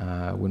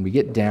 when we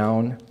get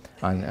down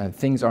on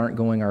things aren't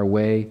going our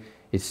way,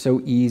 it's so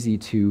easy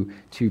to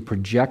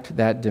project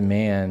that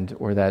demand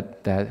or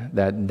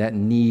that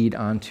need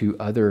onto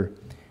other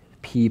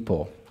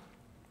people.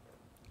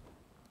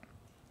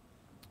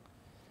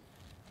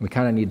 We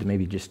kind of need to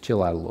maybe just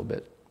chill out a little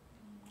bit.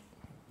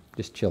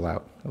 Just chill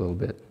out a little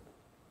bit.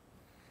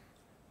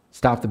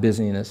 Stop the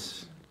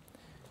busyness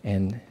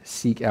and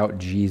seek out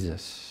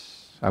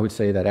Jesus. I would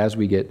say that as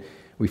we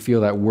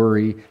feel that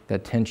worry,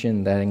 that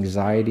tension, that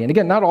anxiety. And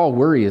again, not all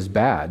worry is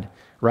bad,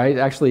 right?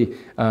 Actually,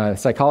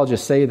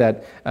 psychologists say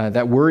that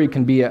that worry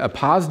can be a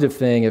positive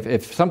thing.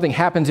 If something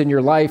happens in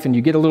your life and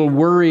you get a little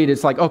worried,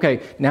 it's like,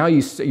 okay, now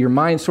your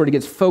mind sort of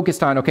gets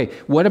focused on, okay,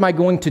 what am I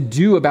going to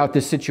do about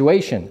this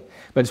situation?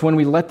 But it's when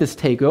we let this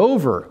take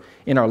over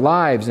in our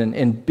lives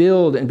and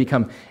build and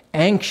become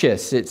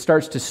anxious, it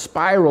starts to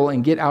spiral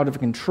and get out of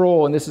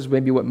control. And this is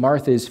maybe what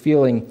Martha is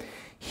feeling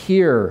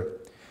here.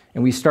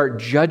 And we start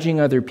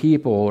judging other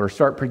people or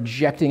start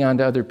projecting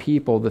onto other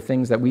people the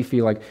things that we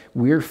feel like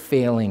we're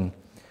failing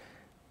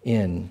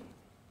in.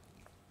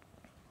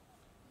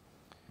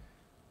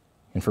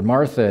 And for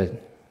Martha,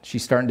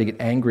 she's starting to get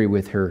angry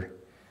with her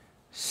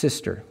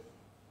sister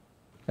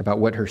about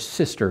what her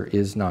sister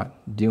is not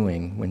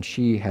doing when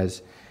she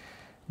has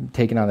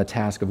taken on the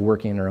task of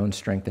working in her own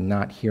strength and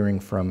not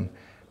hearing from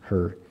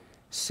her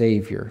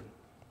Savior.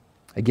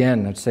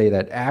 Again, I'd say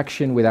that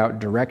action without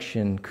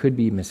direction could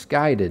be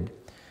misguided.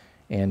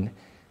 And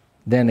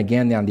then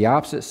again, on the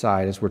opposite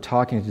side, as we're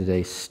talking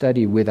today,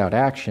 study without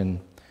action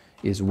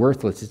is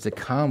worthless. It's a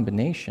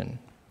combination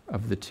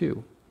of the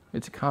two.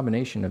 It's a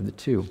combination of the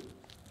two.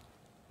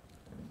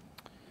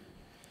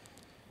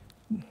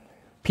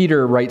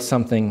 Peter writes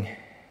something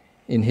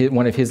in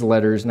one of his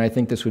letters, and I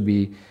think this would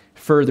be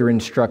further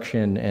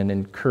instruction and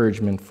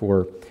encouragement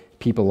for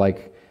people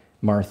like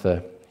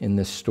Martha in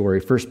this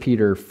story. 1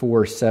 Peter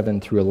 4, 7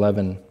 through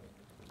 11.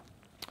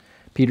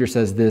 Peter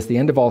says this, "The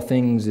end of all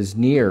things is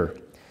near.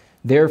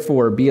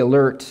 Therefore, be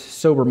alert,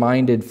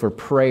 sober-minded for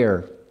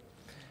prayer.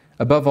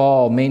 Above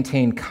all,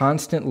 maintain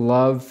constant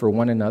love for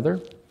one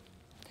another,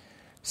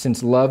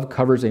 since love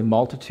covers a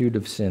multitude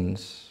of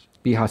sins.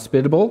 Be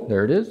hospitable,"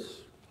 there it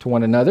is, "to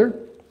one another,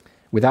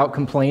 without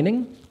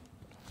complaining.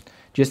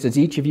 Just as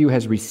each of you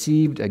has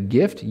received a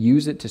gift,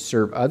 use it to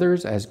serve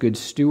others as good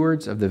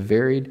stewards of the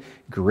varied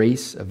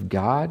grace of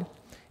God.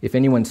 If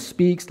anyone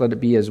speaks, let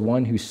it be as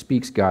one who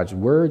speaks God's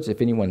words.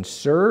 If anyone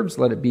serves,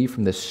 let it be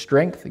from the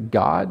strength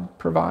God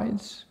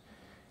provides."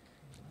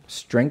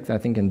 Strength, I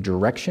think, and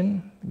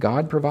direction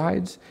God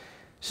provides,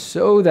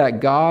 so that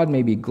God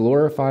may be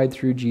glorified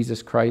through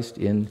Jesus Christ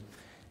in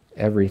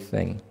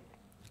everything.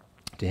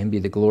 To him be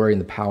the glory and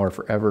the power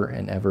forever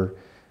and ever.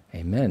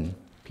 Amen,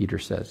 Peter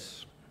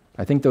says.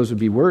 I think those would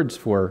be words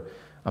for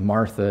a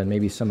Martha and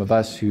maybe some of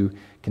us who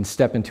can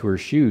step into her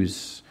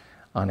shoes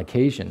on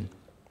occasion.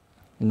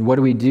 And what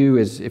do we do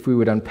is, if we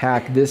would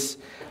unpack this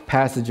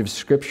passage of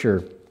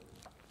Scripture,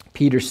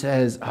 Peter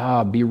says,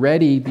 be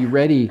ready,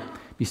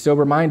 be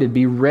sober-minded,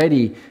 be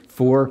ready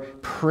for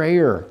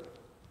prayer.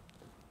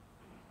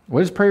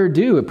 What does prayer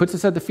do? It puts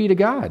us at the feet of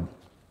God,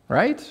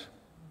 right?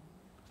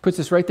 Puts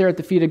us right there at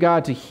the feet of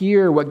God to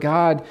hear what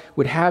God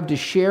would have to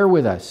share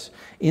with us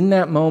in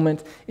that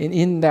moment and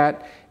in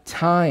that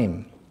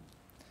time.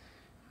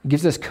 It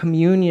gives us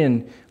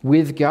communion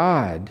with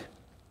God.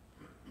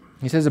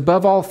 He says,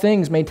 above all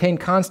things, maintain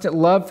constant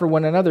love for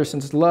one another,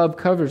 since love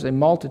covers a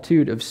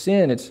multitude of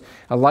sin. It's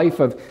a life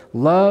of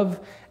love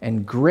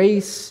and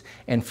grace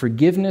and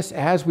forgiveness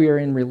as we are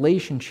in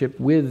relationship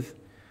with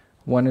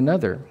one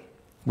another.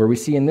 Where we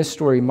see in this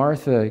story,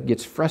 Martha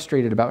gets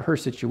frustrated about her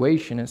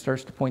situation and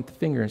starts to point the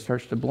finger and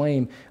starts to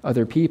blame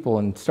other people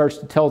and starts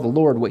to tell the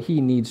Lord what he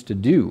needs to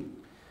do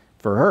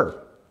for her.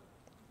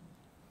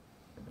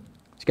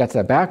 She got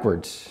that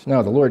backwards.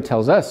 No, the Lord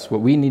tells us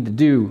what we need to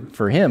do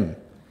for him.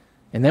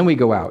 And then we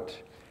go out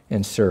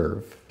and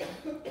serve.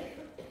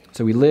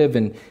 So we live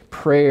in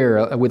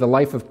prayer, with a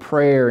life of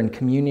prayer and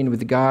communion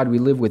with God. We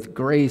live with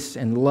grace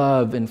and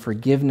love and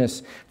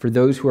forgiveness for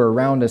those who are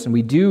around us. And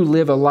we do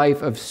live a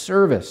life of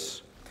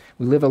service.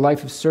 We live a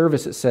life of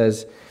service, it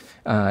says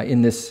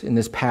in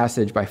this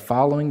passage, by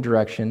following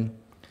direction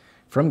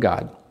from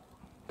God,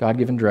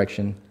 God-given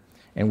direction,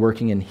 and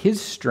working in his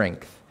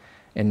strength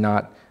and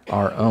not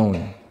our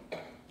own.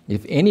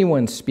 If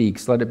anyone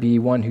speaks, let it be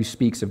one who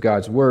speaks of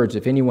God's words.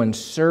 If anyone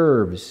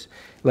serves,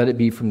 let it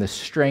be from the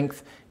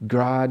strength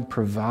God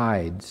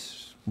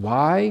provides.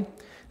 Why?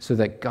 So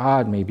that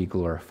God may be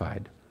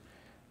glorified.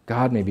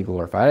 God may be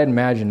glorified. I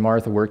imagine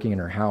Martha working in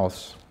her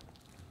house,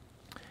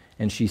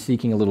 and she's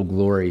seeking a little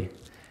glory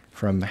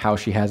from how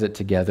she has it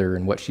together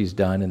and what she's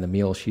done and the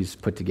meal she's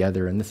put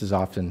together. And this is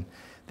often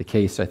the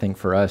case, I think,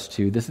 for us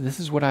too. This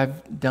is what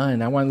I've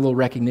done. I want a little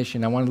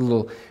recognition. I want a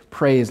little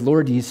praise.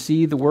 Lord, do you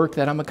see the work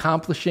that I'm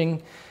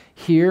accomplishing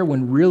here?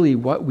 When really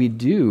what we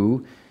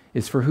do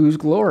is for whose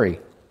glory?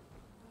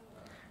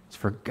 It's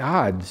for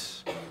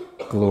God's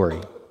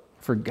glory.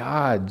 For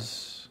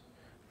God's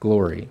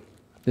glory.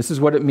 This is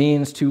what it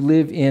means to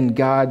live in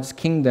God's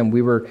kingdom.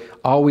 We were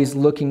always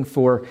looking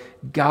for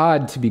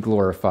God to be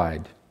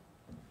glorified.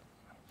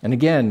 And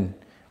again,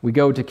 we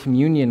go to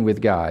communion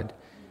with God.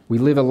 We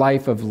live a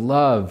life of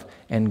love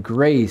and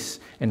grace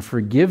and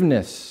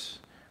forgiveness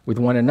with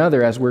one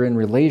another as we're in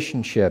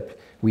relationship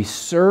We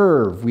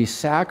serve, we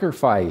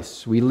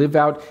sacrifice, we live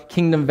out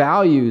kingdom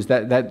values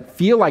that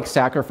feel like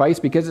sacrifice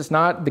because it's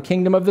not the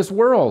kingdom of this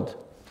world.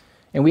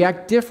 And we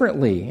act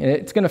differently, and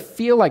it's going to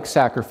feel like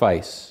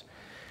sacrifice.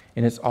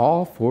 And it's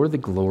all for the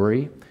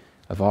glory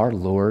of our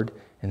Lord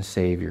and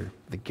Savior,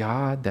 the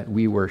God that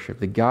we worship,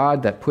 the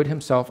God that put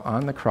himself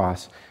on the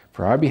cross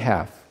for our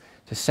behalf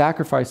to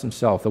sacrifice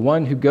himself, the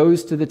one who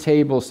goes to the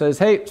table, says,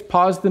 hey,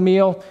 pause the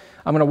meal.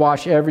 I'm going to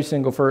wash every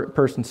single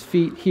person's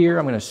feet here.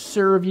 I'm going to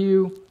serve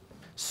you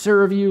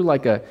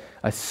like a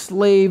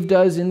slave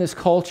does in this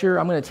culture.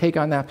 I'm going to take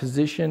on that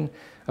position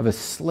of a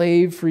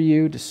slave for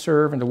you to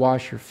serve and to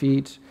wash your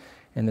feet.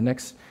 And the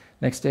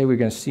next day we're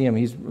going to see him.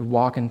 He's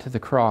walking to the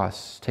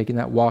cross, taking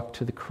that walk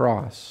to the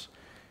cross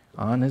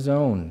on his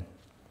own,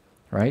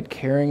 right?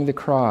 Carrying the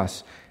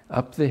cross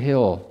up the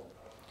hill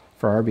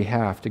for our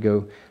behalf to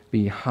go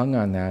be hung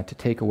on that to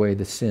take away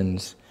the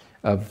sins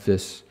of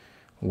this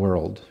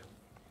world.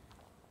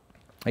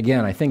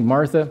 Again, I think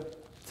Martha,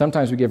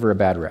 sometimes we give her a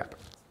bad rap.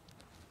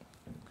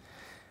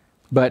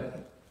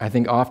 But I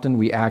think often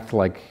we act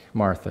like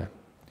Martha,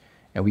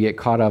 and we get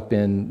caught up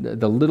in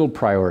the little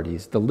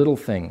priorities, the little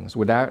things,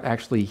 without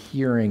actually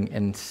hearing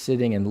and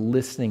sitting and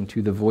listening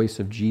to the voice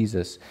of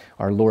Jesus,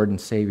 our Lord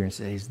and Savior, and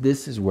says,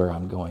 this is where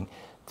I'm going.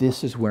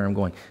 This is where I'm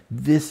going.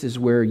 This is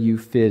where you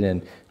fit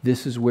in.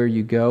 This is where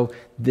you go.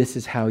 This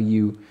is how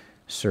you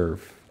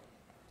serve.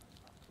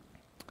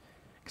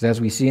 Because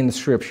as we see in the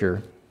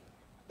Scripture,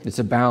 it's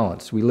a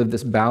balance. We live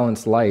this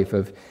balanced life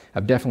of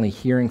definitely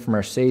hearing from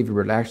our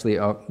Savior, but actually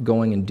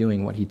going and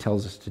doing what he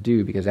tells us to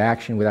do, because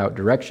action without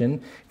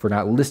direction, if we're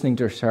not listening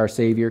to our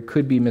Savior,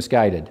 could be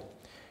misguided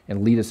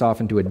and lead us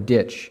off into a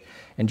ditch.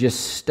 And just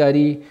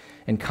study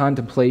and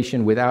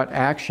contemplation without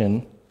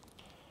action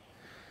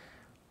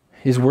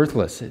is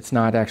worthless. It's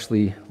not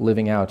actually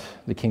living out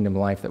the kingdom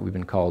life that we've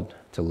been called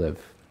to live.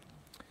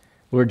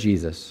 Lord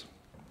Jesus,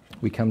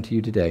 we come to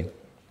you today.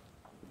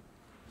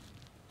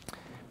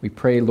 We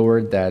pray,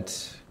 Lord, that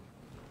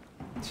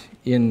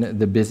in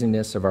the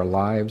busyness of our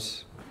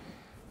lives,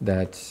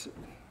 that,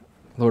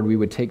 Lord, we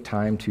would take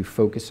time to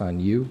focus on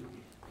you,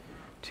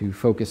 to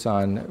focus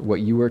on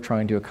what you are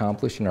trying to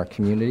accomplish in our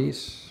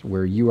communities,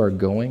 where you are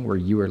going, where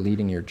you are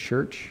leading your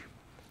church.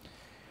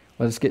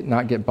 Let us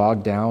not get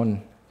bogged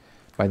down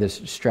by this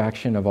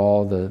distraction of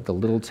all the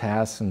little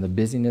tasks and the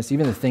busyness,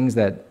 even the things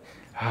that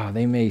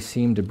they may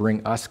seem to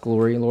bring us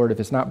glory, Lord. If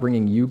it's not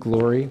bringing you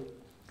glory,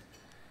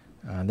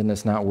 then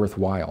it's not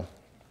worthwhile.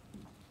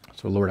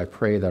 So, Lord, I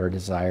pray that our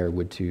desire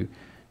would to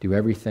do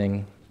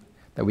everything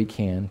that we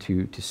can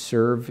to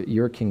serve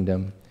your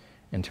kingdom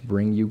and to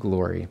bring you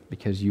glory,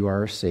 because you are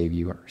our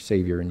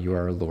Savior and you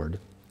are our Lord.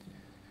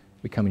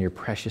 We come in your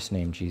precious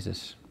name,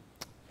 Jesus.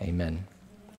 Amen.